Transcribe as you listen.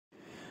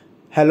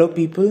Hello,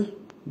 people.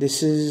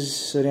 This is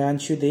Surya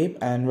Show,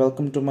 and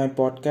welcome to my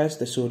podcast,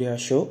 The Surya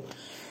Show.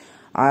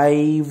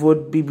 I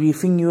would be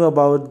briefing you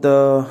about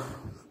the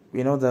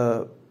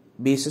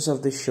basis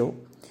of this show.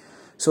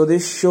 So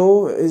this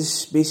show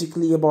is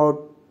basically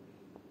about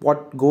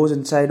what goes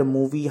inside a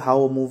movie,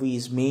 how a movie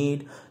is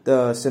made,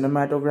 the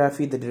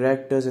cinematography, the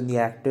directors, and the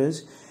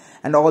actors,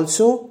 and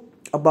also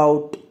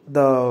about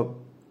the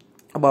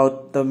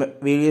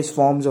various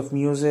forms of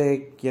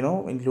music,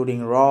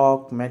 including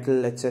rock,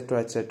 metal, etc.,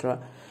 etc.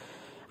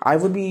 I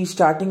would be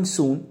starting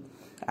soon,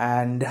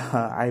 and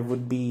I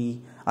would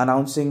be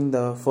announcing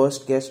the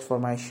first guest for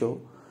my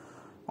show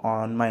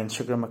on my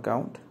Instagram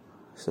account.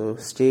 So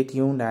stay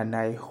tuned, and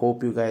I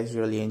hope you guys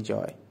really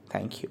enjoy.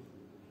 Thank you.